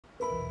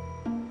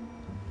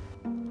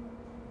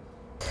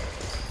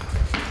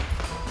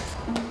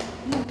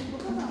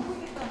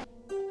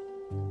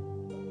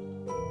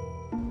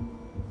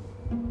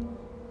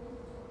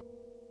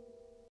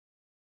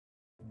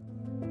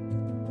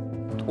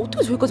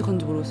어떻게 저기까지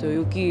갔는지 모르겠어요.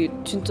 여기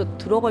진짜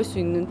들어갈 수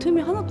있는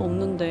틈이 하나도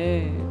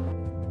없는데.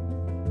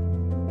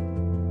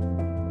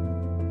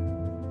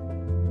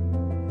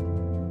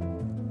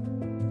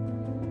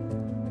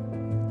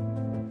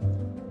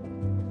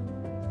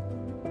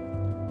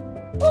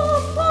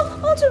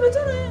 쟤 왜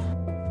저래?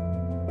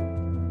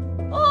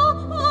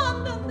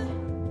 안 돼, 안 돼.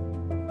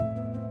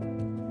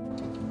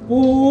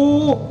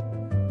 오!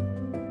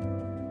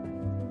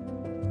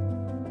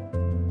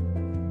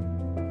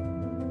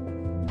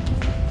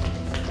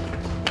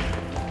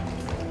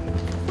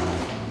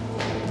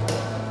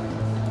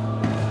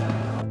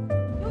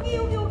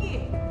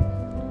 여기.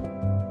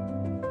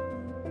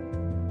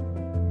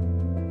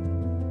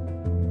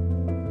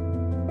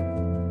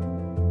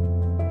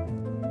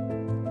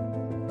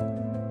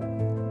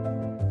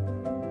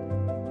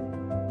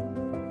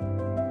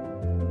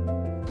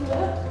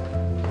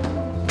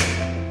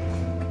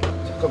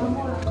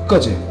 잠깐만요.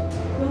 끝까지.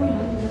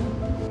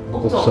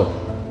 없어.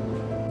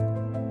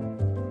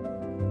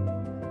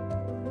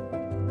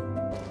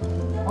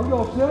 안경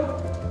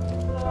없어요?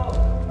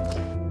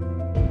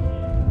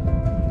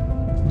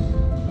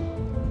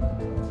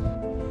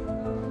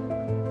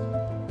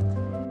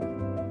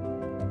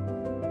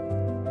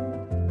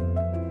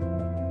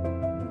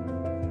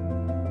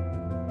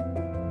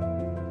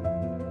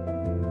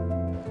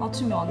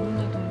 아침에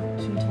왔는데도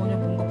지금 전혀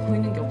뭔가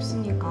보이는 게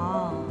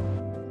없으니까.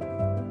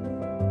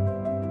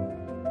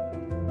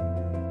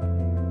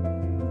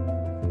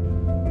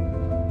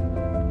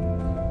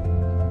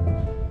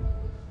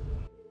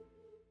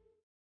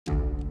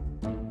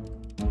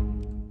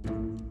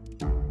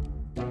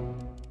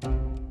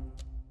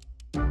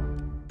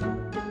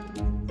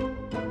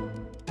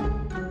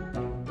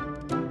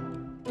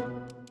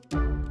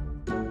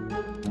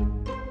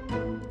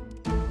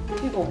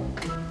 이거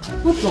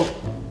맞죠?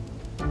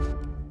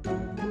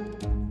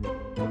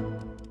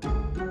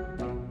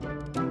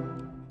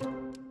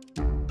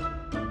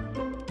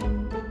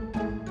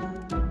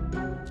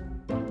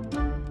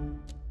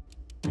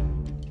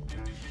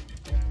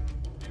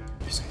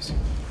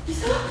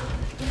 있어?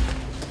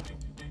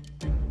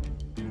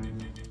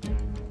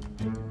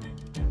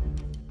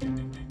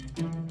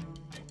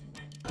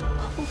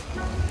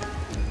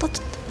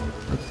 따뜻해.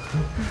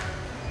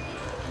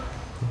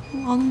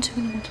 안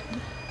움직이는 것 같은데?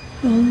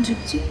 왜 안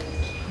움직이지?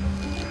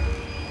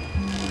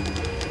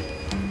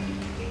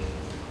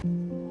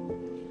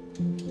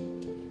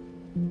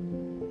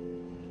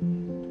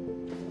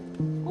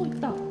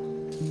 있다.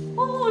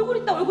 얼굴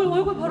있다.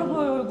 얼굴 바로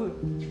보여요, 얼굴.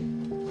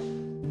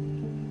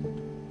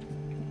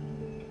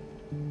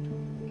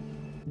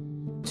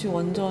 지금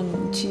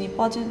완전 진이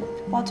빠진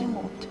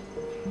것 같아.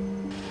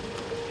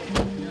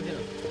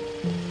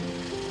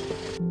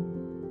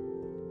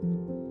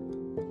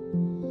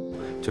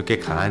 저렇게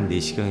강한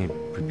내시경의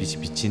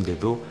불빛이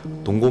비치는데도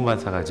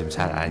동고마사가 지금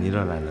잘 안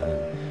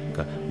일어나는,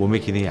 그러니까 몸의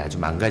기능이 아주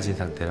망가진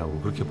상태라고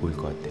그렇게 보일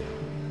것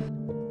같아요.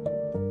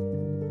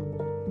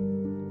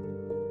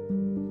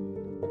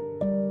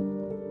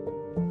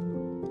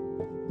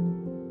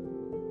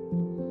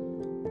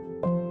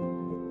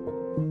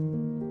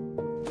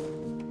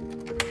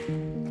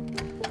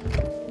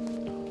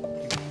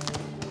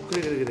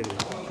 그래.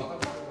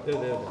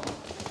 네.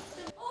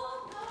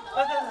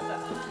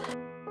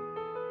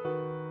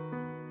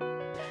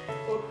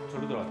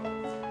 저리 들어왔다.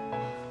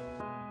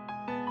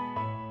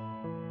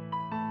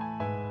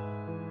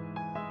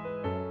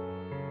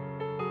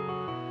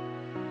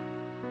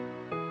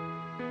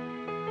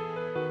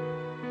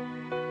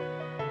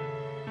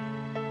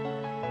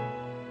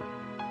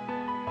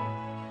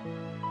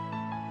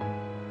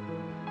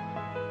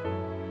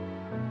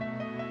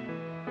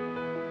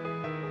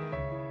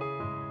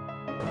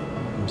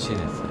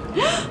 임신했어요.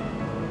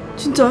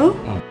 진짜요?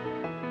 응.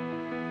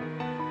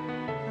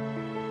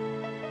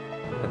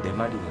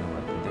 4마리 되는 것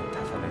같은데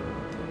다 살아있는 것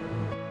같아요.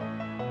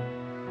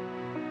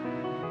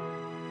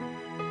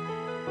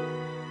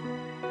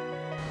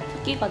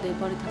 토끼가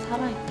 4마리 다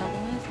살아있다고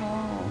해서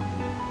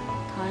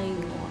다행인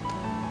것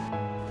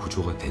같아요.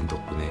 구조가 된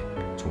덕분에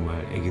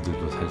정말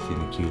애기들도 살 수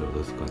있는 기회를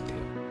얻었을 것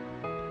같아요.